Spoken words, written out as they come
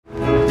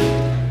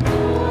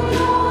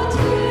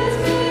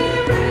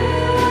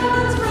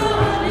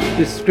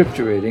This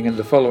scripture reading and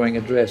the following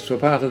address were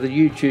part of the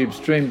YouTube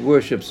streamed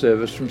worship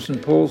service from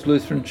St Paul's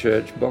Lutheran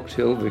Church, Box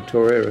Hill,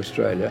 Victoria,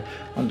 Australia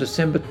on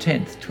December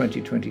 10th,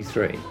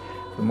 2023.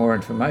 For more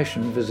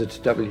information, visit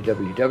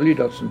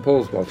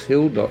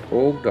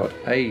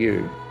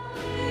www.stpaulsboxhill.org.au.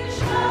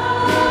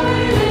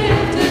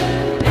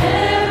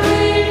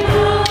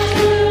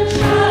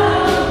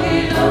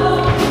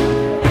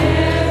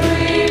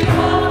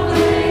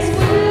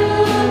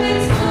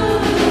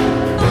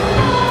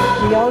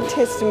 The Old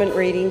Testament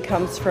reading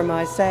comes from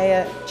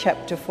Isaiah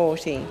chapter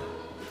 40.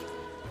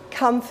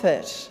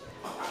 Comfort,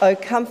 O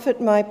comfort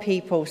my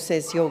people,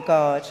 says your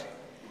God.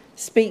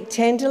 Speak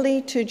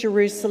tenderly to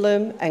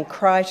Jerusalem and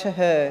cry to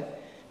her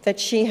that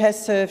she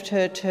has served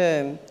her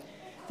term,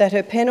 that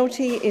her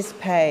penalty is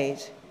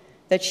paid,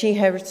 that she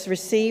has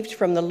received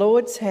from the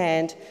Lord's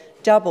hand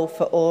double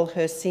for all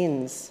her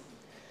sins.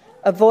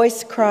 A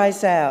voice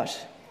cries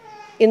out,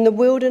 in the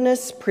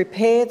wilderness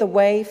prepare the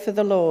way for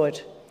the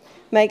Lord.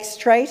 Make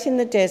straight in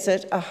the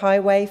desert a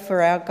highway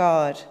for our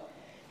God.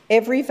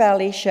 Every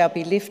valley shall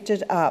be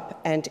lifted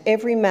up, and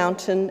every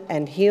mountain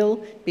and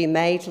hill be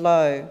made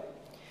low.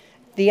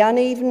 The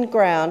uneven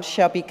ground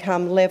shall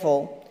become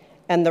level,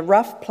 and the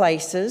rough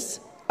places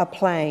a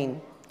plain.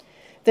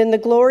 Then the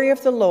glory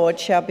of the Lord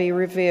shall be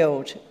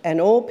revealed, and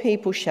all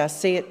people shall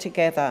see it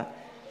together,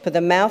 for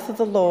the mouth of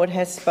the Lord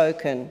has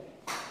spoken.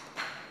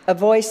 A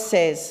voice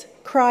says,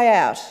 cry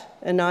out,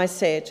 and I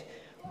said,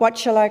 what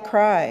shall I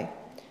cry?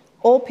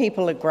 All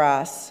people are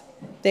grass.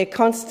 Their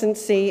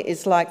constancy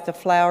is like the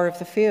flower of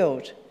the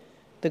field.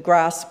 The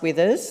grass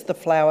withers, the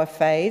flower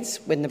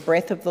fades, when the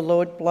breath of the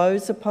Lord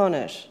blows upon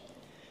it.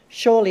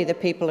 Surely the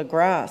people are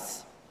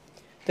grass.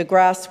 The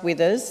grass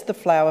withers, the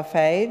flower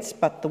fades,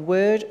 but the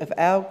word of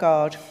our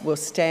God will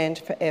stand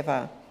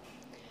forever.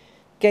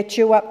 Get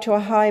you up to a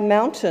high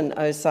mountain,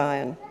 O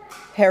Zion,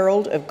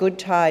 herald of good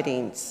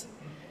tidings.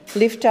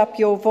 Lift up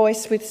your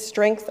voice with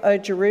strength, O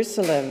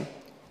Jerusalem,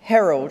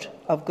 herald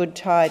of good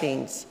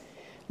tidings.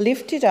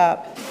 Lift it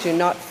up, do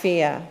not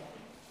fear.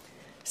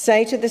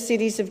 Say to the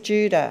cities of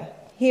Judah,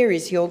 here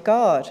is your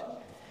God.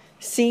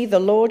 See, the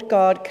Lord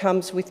God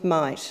comes with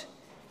might,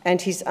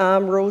 and his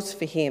arm rules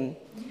for him.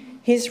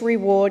 His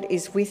reward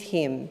is with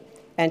him,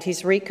 and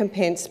his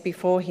recompense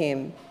before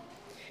him.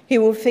 He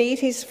will feed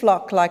his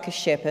flock like a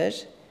shepherd.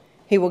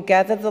 He will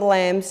gather the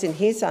lambs in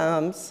his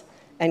arms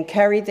and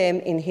carry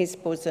them in his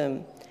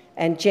bosom,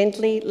 and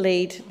gently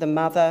lead the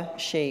mother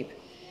sheep.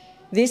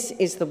 This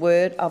is the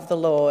word of the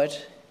Lord.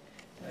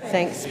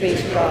 Thanks be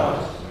to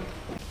God.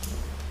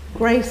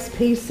 Grace,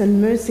 peace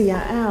and mercy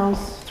are ours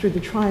through the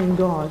triune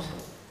God.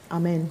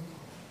 Amen.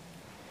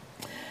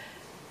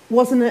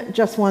 Wasn't it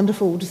just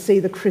wonderful to see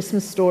the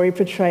Christmas story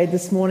portrayed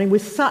this morning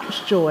with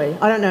such joy?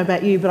 I don't know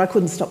about you, but I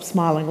couldn't stop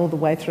smiling all the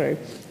way through,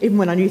 even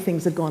when I knew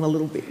things had gone a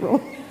little bit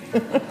wrong.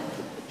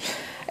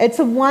 It's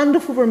a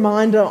wonderful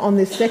reminder on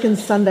this second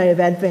Sunday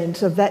of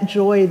Advent of that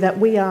joy that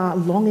we are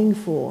longing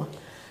for,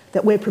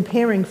 that we're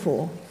preparing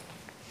for.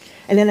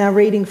 And in our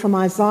reading from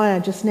Isaiah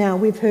just now,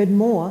 we've heard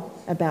more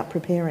about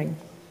preparing.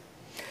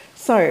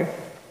 So,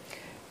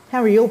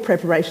 how are your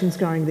preparations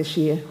going this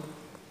year?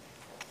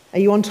 Are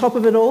you on top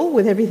of it all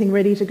with everything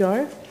ready to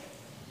go?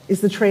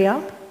 Is the tree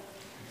up?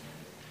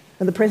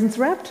 Are the presents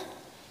wrapped?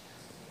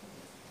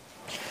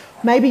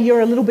 Maybe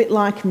you're a little bit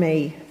like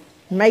me,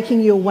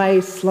 making your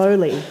way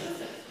slowly.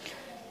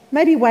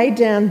 Maybe weighed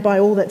down by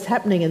all that's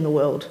happening in the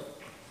world.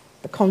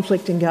 The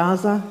conflict in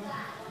Gaza,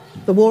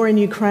 the war in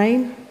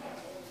Ukraine,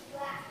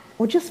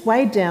 or just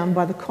weighed down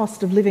by the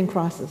cost of living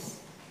crisis.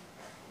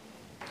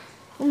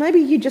 Or maybe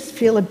you just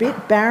feel a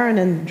bit barren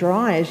and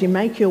dry as you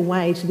make your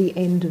way to the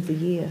end of the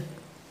year.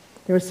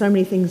 There are so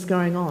many things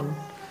going on.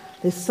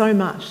 There's so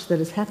much that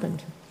has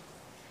happened.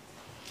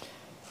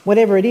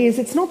 Whatever it is,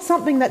 it's not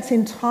something that's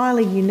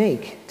entirely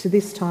unique to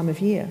this time of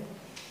year.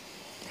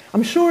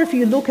 I'm sure if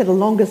you look at a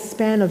longer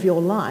span of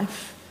your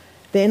life,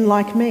 then,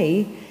 like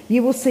me,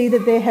 you will see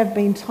that there have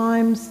been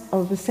times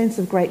of a sense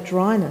of great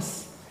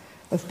dryness,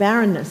 of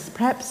barrenness,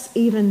 perhaps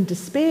even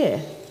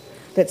despair,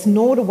 that's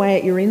gnawed away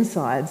at your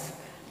insides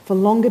for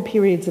longer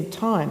periods of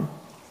time,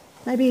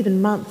 maybe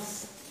even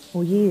months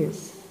or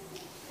years.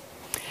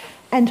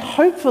 And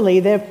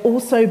hopefully there have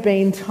also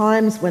been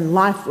times when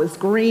life was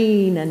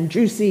green and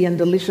juicy and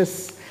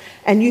delicious,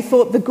 and you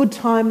thought the good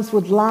times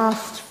would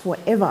last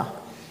forever.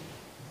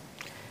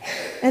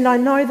 And I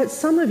know that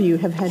some of you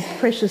have had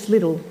precious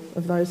little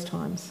of those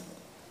times.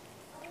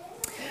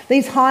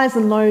 These highs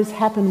and lows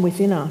happen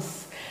within us,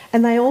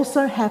 and they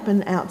also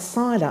happen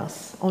outside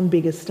us on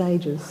bigger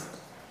stages.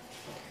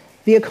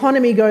 The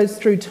economy goes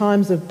through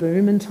times of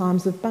boom and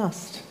times of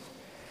bust.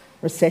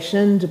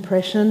 Recession,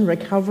 depression,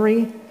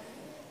 recovery.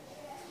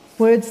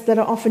 Words that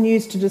are often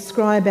used to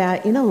describe our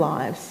inner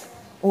lives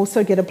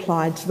also get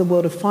applied to the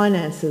world of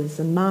finances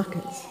and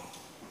markets.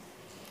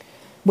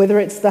 Whether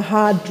it's the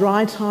hard,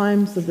 dry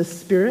times of the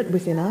spirit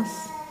within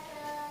us,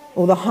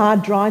 or the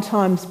hard, dry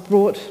times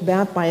brought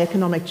about by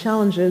economic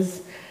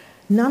challenges,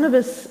 none of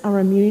us are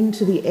immune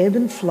to the ebb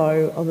and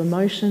flow of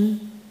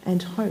emotion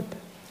and hope.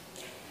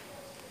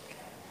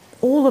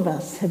 All of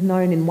us have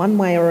known in one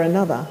way or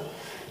another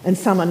and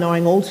some are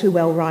knowing all too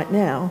well right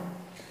now,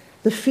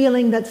 the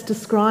feeling that's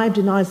described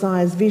in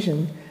Isaiah's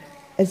vision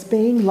as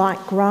being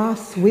like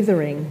grass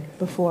withering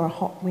before a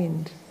hot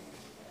wind.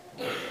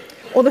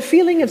 Or the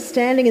feeling of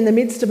standing in the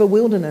midst of a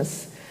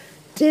wilderness,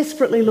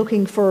 desperately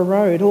looking for a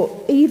road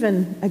or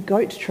even a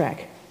goat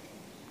track.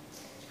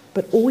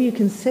 But all you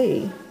can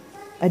see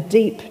are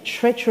deep,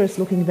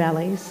 treacherous-looking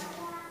valleys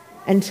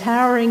and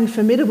towering,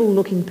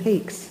 formidable-looking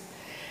peaks,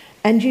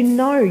 and you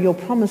know your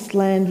promised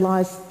land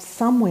lies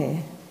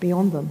somewhere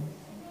beyond them.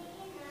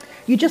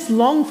 You just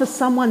long for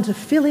someone to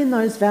fill in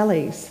those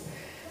valleys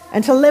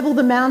and to level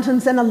the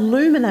mountains and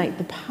illuminate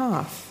the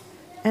path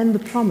and the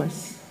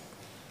promise.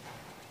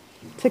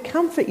 To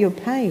comfort your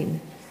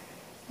pain,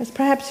 as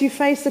perhaps you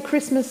face a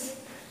Christmas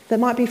that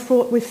might be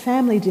fraught with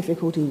family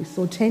difficulties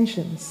or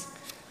tensions,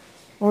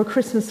 or a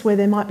Christmas where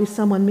there might be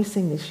someone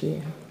missing this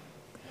year,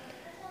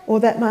 or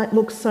that might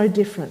look so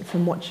different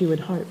from what you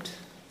had hoped.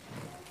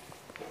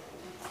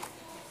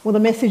 Well, the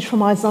message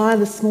from Isaiah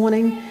this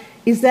morning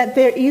is that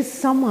there is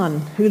someone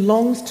who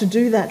longs to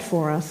do that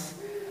for us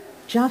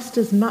just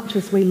as much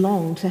as we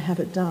long to have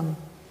it done.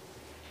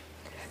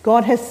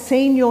 God has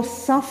seen your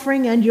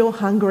suffering and your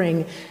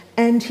hungering,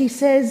 and he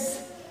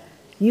says,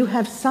 you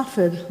have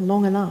suffered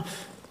long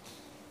enough.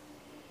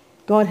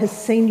 God has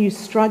seen you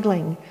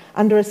struggling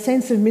under a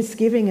sense of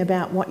misgiving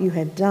about what you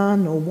have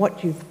done or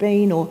what you've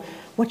been or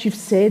what you've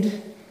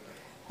said,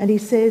 and he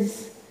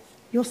says,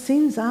 your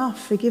sins are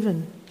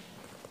forgiven.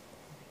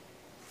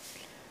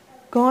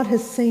 God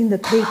has seen the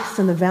peaks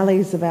and the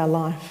valleys of our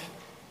life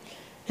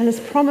and has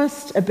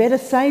promised a better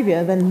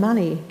saviour than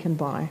money can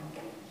buy.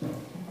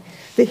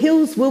 The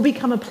hills will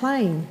become a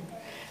plain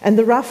and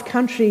the rough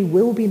country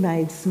will be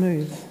made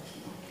smooth.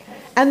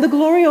 And the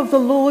glory of the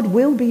Lord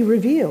will be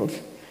revealed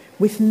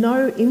with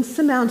no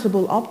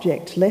insurmountable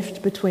object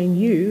left between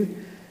you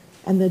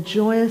and the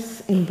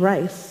joyous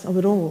embrace of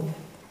it all.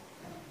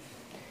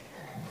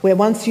 Where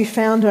once you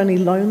found only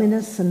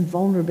loneliness and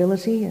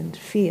vulnerability and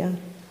fear,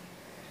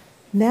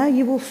 now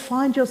you will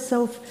find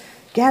yourself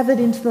gathered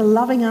into the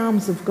loving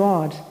arms of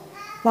God,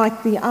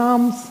 like the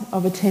arms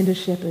of a tender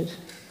shepherd.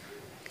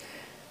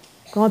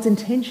 God's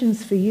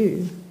intentions for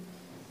you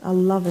are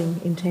loving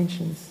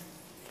intentions.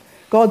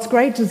 God's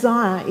great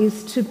desire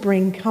is to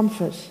bring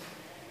comfort,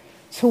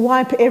 to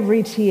wipe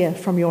every tear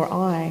from your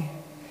eye,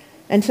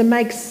 and to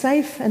make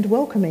safe and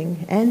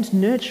welcoming and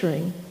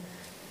nurturing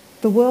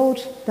the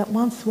world that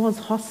once was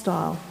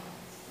hostile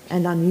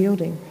and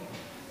unyielding.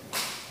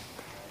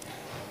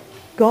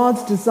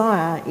 God's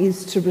desire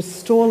is to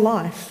restore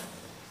life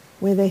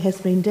where there has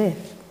been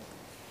death,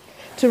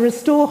 to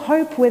restore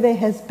hope where there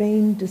has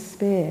been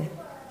despair,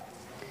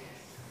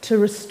 to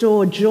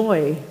restore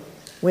joy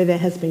where there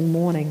has been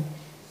mourning,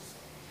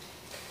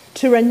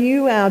 to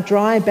renew our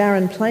dry,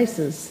 barren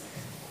places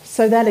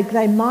so that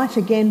they might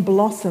again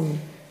blossom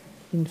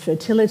in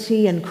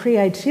fertility and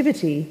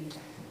creativity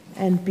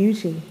and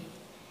beauty.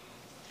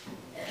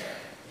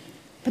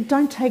 But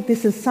don't take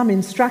this as some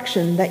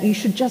instruction that you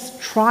should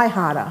just try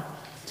harder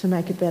to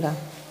make it better.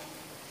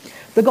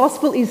 The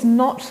gospel is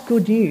not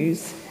good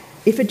news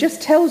if it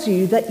just tells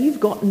you that you've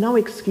got no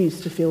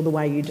excuse to feel the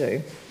way you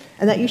do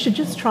and that you should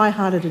just try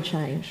harder to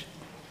change.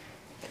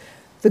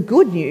 The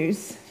good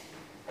news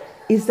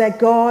is that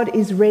God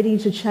is ready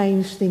to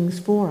change things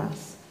for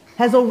us,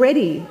 has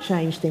already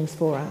changed things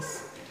for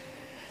us.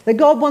 That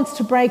God wants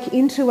to break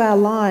into our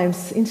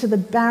lives, into the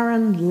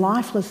barren,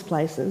 lifeless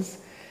places,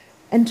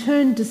 and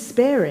turn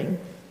despairing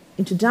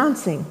into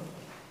dancing,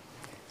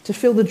 to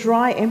fill the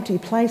dry, empty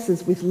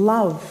places with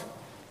love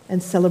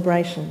and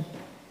celebration.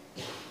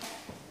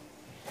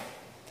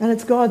 And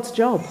it's God's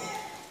job,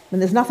 and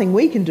there's nothing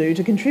we can do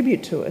to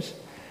contribute to it.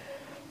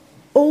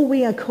 All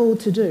we are called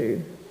to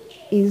do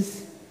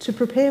is to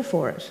prepare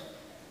for it.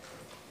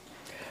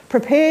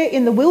 Prepare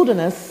in the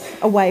wilderness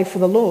a way for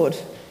the Lord.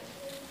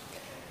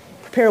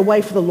 Prepare a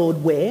way for the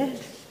Lord where?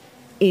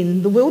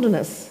 In the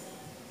wilderness,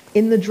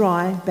 in the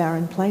dry,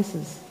 barren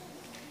places,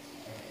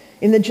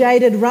 in the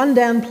jaded,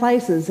 run-down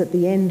places at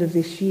the end of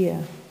this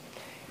year,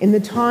 in the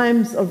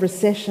times of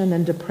recession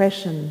and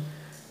depression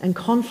and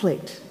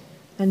conflict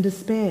and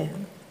despair.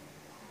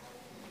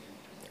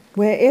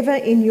 Wherever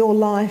in your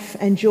life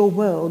and your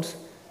world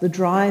the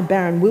dry,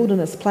 barren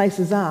wilderness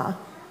places are,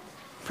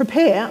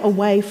 prepare a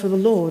way for the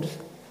Lord.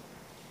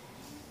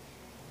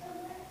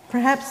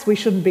 Perhaps we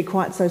shouldn't be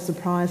quite so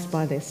surprised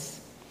by this.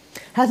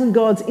 Hasn't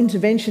God's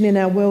intervention in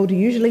our world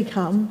usually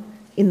come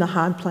in the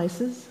hard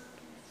places,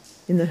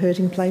 in the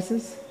hurting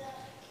places?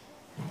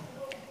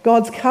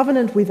 God's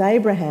covenant with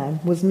Abraham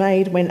was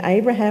made when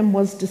Abraham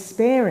was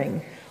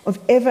despairing of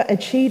ever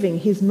achieving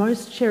his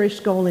most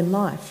cherished goal in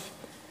life,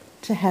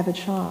 to have a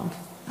child.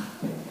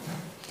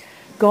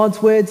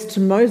 God's words to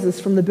Moses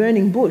from the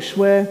burning bush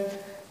were,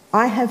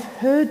 I have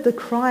heard the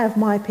cry of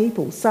my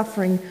people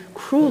suffering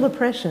cruel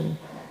oppression,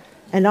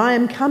 and I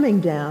am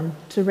coming down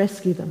to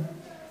rescue them.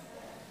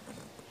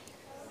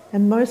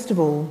 And most of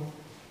all,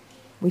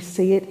 we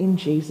see it in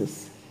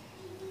Jesus.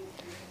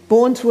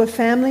 Born to a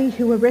family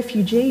who were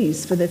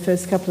refugees for their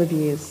first couple of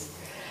years,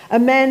 a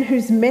man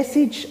whose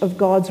message of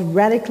God's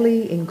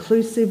radically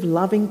inclusive,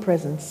 loving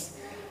presence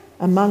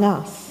among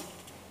us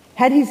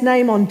had his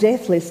name on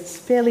death lists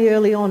fairly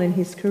early on in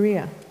his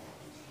career.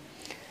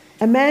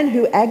 A man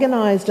who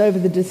agonised over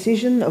the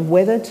decision of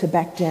whether to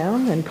back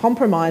down and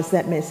compromise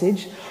that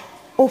message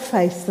or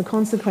face the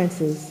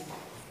consequences,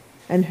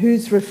 and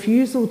whose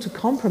refusal to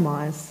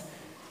compromise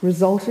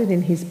resulted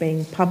in his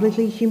being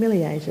publicly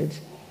humiliated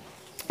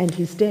and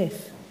his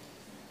death.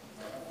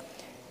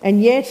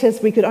 And yet,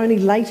 as we could only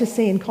later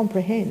see and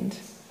comprehend,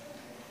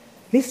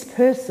 this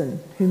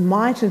person who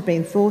might have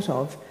been thought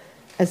of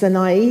as a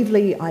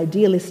naively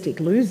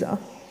idealistic loser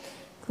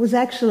was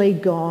actually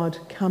God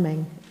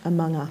coming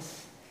among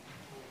us,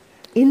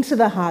 into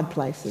the hard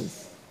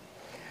places,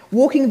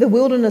 walking the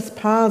wilderness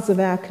paths of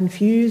our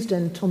confused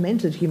and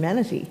tormented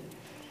humanity,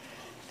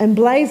 and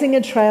blazing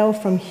a trail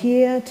from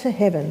here to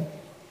heaven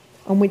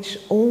on which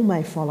all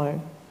may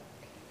follow,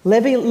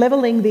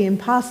 levelling the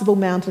impassable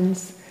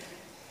mountains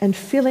and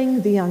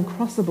filling the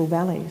uncrossable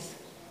valleys.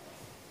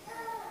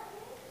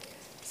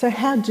 So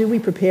how do we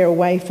prepare a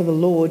way for the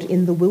Lord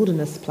in the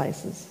wilderness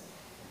places?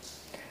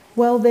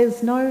 Well,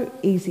 there's no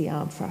easy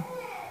answer.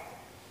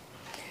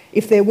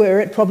 If there were,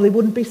 it probably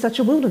wouldn't be such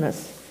a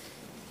wilderness.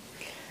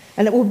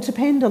 And it will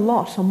depend a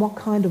lot on what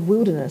kind of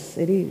wilderness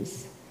it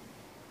is.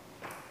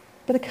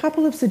 But a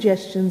couple of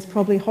suggestions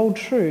probably hold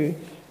true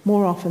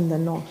more often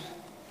than not.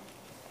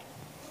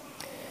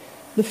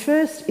 The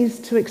first is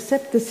to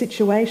accept the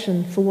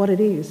situation for what it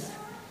is.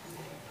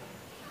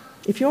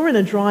 If you're in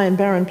a dry and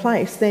barren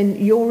place,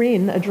 then you're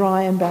in a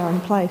dry and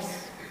barren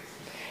place.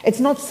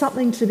 It's not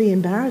something to be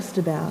embarrassed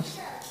about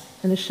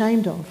and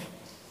ashamed of.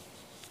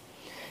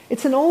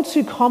 It's an all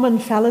too common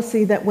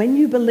fallacy that when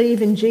you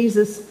believe in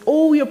Jesus,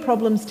 all your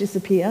problems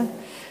disappear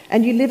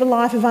and you live a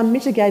life of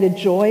unmitigated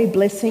joy,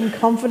 blessing,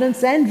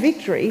 confidence and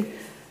victory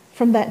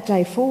from that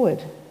day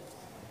forward.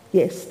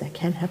 Yes, that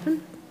can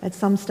happen at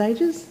some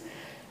stages,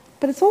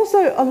 but it's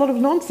also a lot of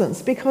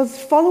nonsense, because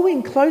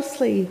following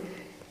closely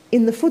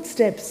in the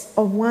footsteps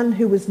of one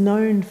who was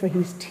known for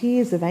his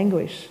tears of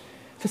anguish,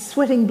 for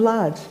sweating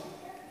blood,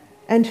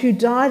 and who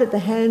died at the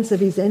hands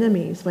of his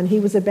enemies when he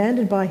was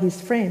abandoned by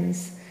his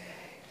friends,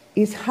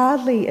 is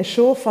hardly a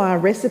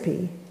surefire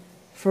recipe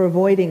for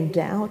avoiding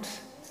doubt,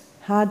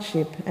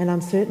 hardship and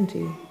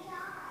uncertainty.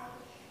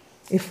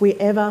 If we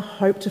ever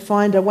hope to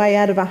find a way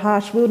out of a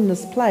harsh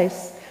wilderness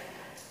place,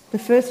 the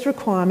first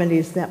requirement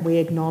is that we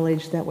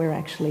acknowledge that we're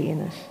actually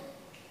in it.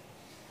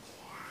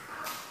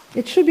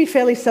 It should be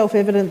fairly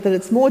self-evident that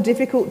it's more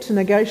difficult to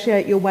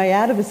negotiate your way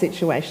out of a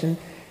situation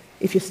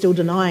if you're still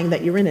denying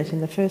that you're in it in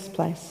the first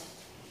place.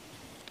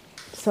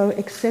 So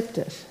accept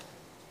it.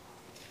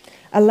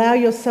 Allow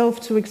yourself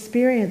to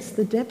experience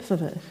the depth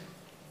of it,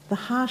 the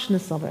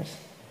harshness of it,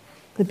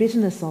 the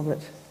bitterness of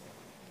it.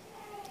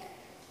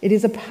 It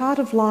is a part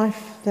of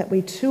life that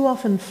we too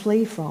often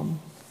flee from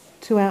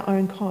to our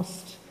own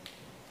cost.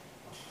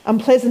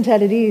 Unpleasant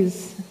as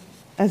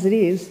it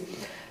is,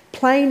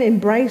 plain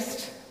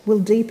embraced will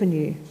deepen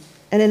you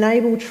and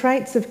enable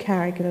traits of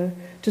character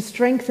to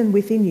strengthen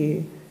within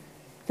you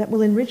that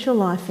will enrich your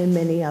life in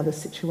many other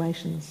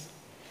situations.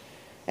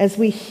 As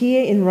we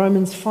hear in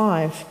Romans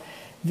 5,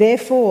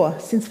 therefore,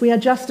 since we are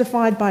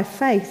justified by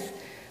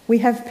faith, we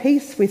have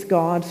peace with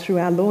God through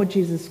our Lord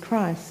Jesus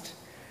Christ,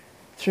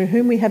 through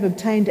whom we have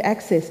obtained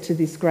access to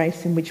this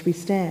grace in which we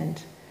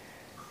stand.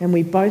 And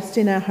we boast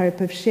in our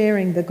hope of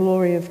sharing the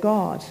glory of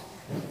God.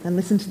 And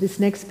listen to this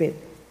next bit.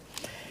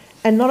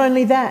 And not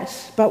only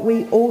that, but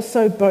we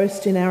also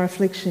boast in our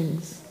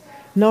afflictions,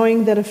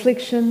 knowing that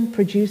affliction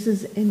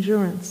produces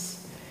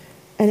endurance,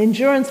 and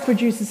endurance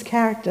produces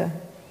character,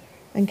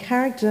 and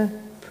character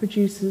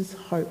produces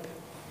hope.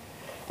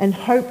 And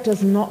hope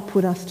does not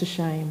put us to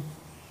shame,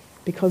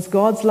 because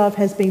God's love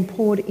has been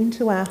poured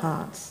into our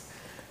hearts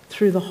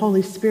through the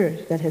Holy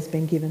Spirit that has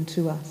been given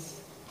to us.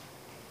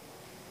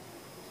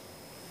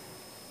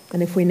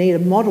 And if we need a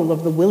model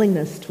of the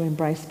willingness to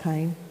embrace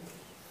pain,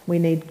 we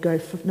need go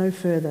no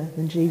further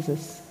than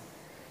Jesus.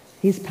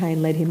 His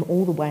pain led him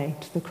all the way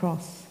to the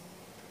cross.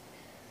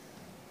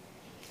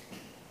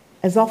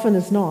 As often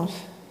as not,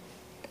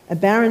 a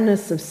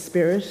barrenness of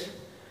spirit,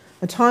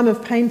 a time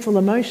of painful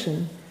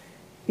emotion,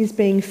 is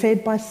being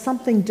fed by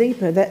something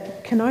deeper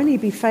that can only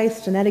be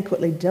faced and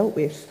adequately dealt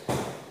with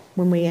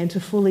when we enter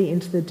fully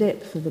into the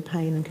depth of the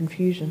pain and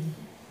confusion.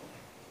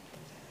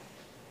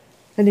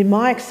 And in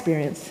my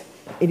experience,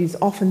 it is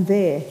often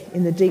there,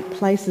 in the deep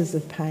places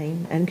of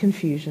pain and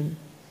confusion,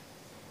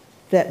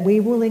 that we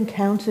will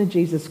encounter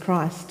Jesus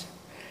Christ,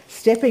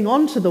 stepping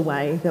onto the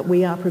way that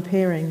we are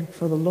preparing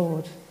for the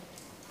Lord.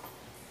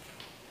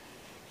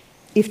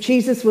 If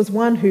Jesus was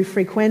one who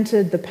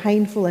frequented the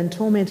painful and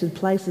tormented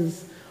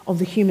places of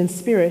the human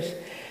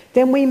spirit,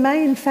 then we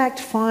may in fact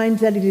find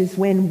that it is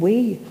when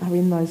we are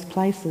in those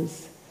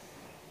places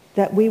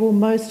that we will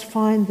most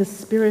find the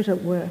Spirit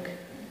at work,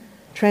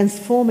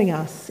 transforming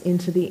us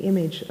into the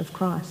image of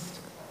Christ.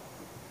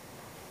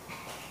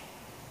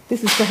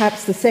 This is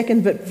perhaps the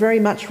second but very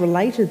much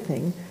related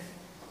thing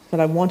that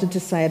I wanted to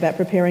say about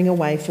preparing a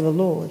way for the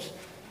Lord.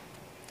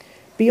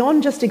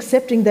 Beyond just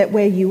accepting that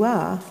where you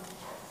are,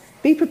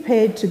 be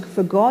prepared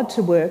for God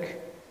to work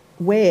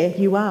where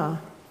you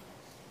are.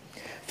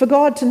 For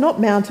God to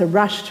not mount a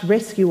rushed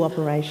rescue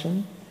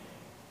operation,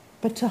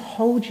 but to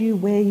hold you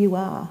where you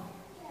are,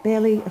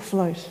 barely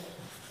afloat,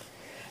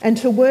 and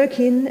to work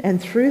in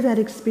and through that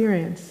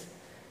experience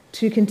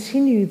to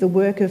continue the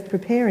work of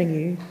preparing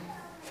you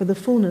for the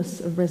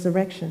fullness of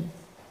resurrection.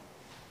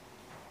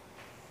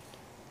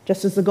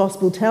 Just as the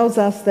gospel tells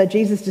us that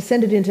Jesus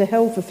descended into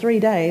hell for 3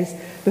 days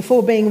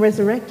before being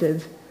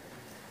resurrected,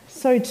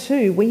 so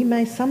too we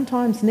may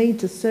sometimes need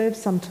to serve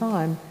some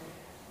time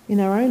in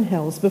our own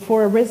hells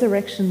before a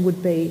resurrection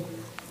would be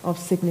of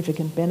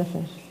significant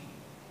benefit.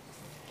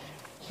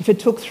 If it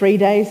took 3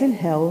 days in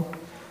hell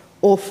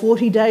or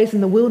 40 days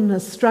in the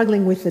wilderness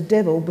struggling with the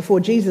devil before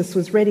Jesus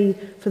was ready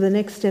for the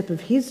next step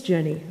of his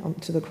journey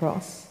onto the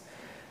cross,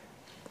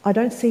 I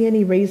don't see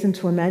any reason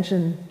to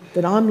imagine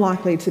that I'm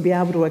likely to be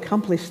able to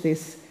accomplish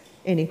this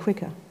any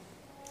quicker.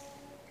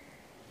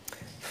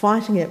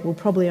 Fighting it will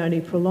probably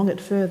only prolong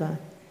it further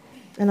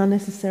and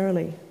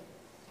unnecessarily.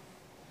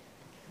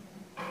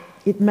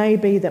 It may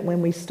be that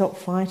when we stop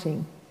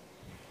fighting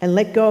and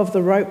let go of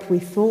the rope we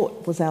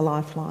thought was our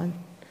lifeline,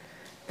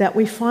 that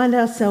we find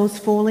ourselves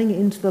falling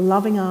into the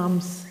loving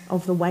arms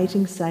of the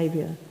waiting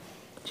Saviour,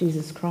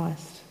 Jesus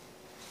Christ.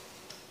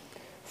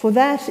 For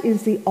that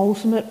is the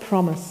ultimate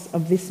promise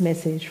of this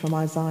message from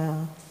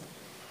Isaiah.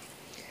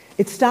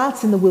 It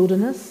starts in the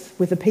wilderness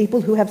with a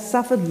people who have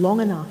suffered long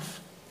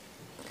enough,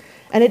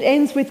 and it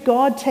ends with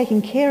God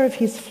taking care of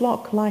his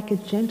flock like a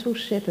gentle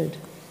shepherd,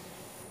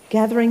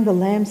 gathering the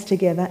lambs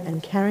together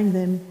and carrying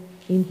them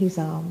in his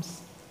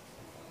arms.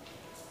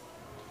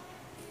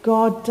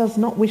 God does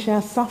not wish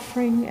our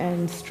suffering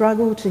and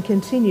struggle to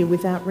continue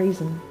without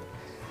reason,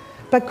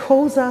 but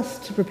calls us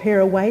to prepare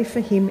a way for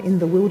him in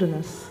the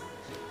wilderness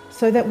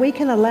so that we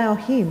can allow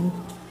him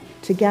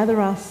to gather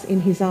us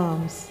in his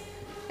arms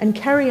and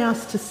carry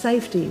us to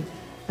safety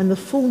and the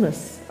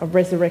fullness of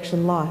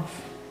resurrection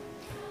life,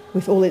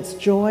 with all its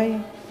joy,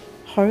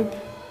 hope,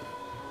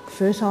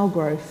 fertile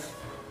growth,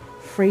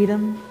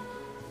 freedom,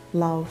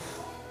 love,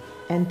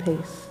 and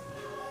peace.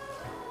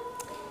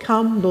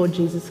 Come, Lord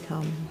Jesus,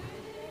 come.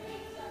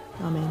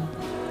 Amen.